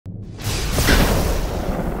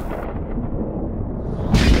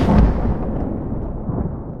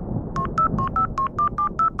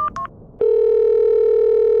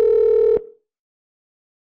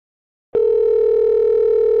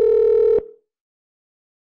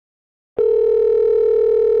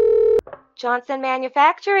Johnson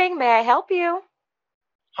Manufacturing, may I help you?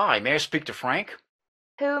 Hi, may I speak to Frank?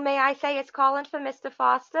 Who may I say is calling for Mr.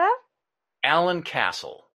 Foster? Alan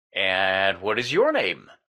Castle. And what is your name?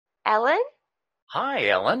 Ellen? Hi,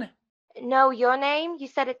 Ellen. No, your name? You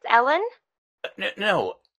said it's Ellen?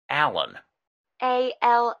 No, Alan.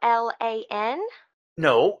 Allan?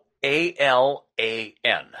 No,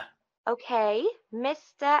 Alan. Okay,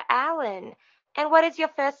 Mr. Allen. And what is your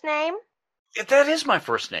first name? That is my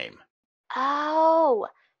first name. Oh,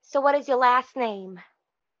 so what is your last name?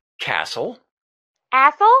 Castle?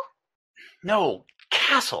 Assel? No,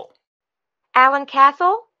 Castle. Alan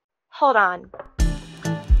Castle? Hold on.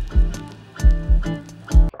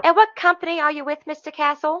 And what company are you with, Mr.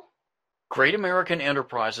 Castle? Great American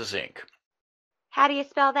Enterprises, Inc. How do you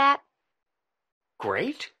spell that?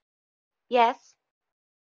 Great? Yes.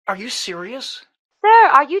 Are you serious? Sir,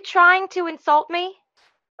 are you trying to insult me?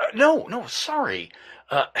 No, sorry.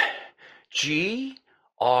 Uh, G-R-E.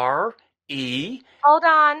 Hold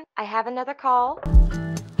on, I have another call.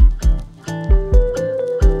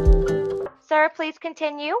 Sir, please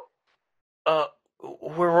continue.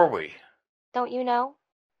 Where are we? Don't you know?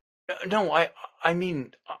 No, I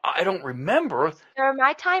mean, I don't remember. Sir,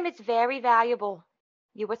 my time is very valuable.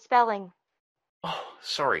 You were spelling. Oh,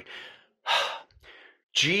 sorry.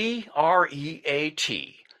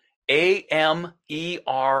 Greamericans.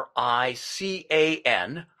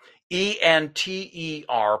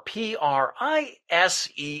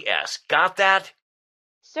 Got that?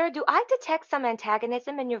 Sir, do I detect some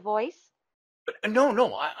antagonism in your voice?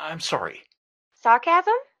 No, I'm sorry.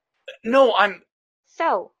 Sarcasm? No, I'm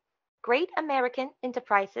So, Great American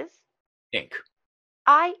Enterprises, Inc.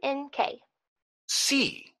 INK,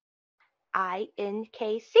 C.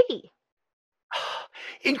 INKC,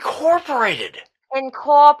 Incorporated.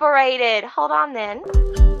 Incorporated. Hold on then.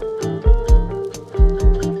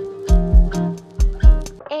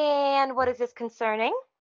 And what is this concerning?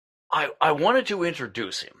 I wanted to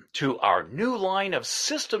introduce him to our new line of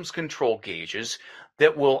systems control gauges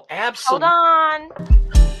that will Hold on.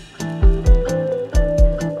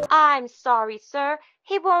 I'm sorry, sir.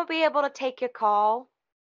 He won't be able to take your call.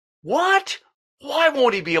 What? Why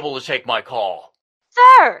won't he be able to take my call?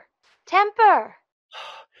 Sir! Temper!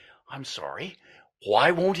 I'm sorry.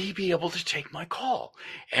 Why won't he be able to take my call?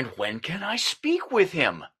 And when can I speak with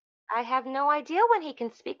him? I have no idea when he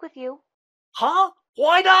can speak with you. Huh?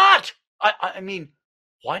 Why not? I mean,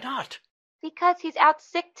 why not? Because he's out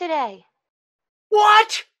sick today.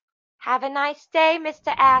 What? Have a nice day,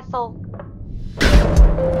 Mr. Assel.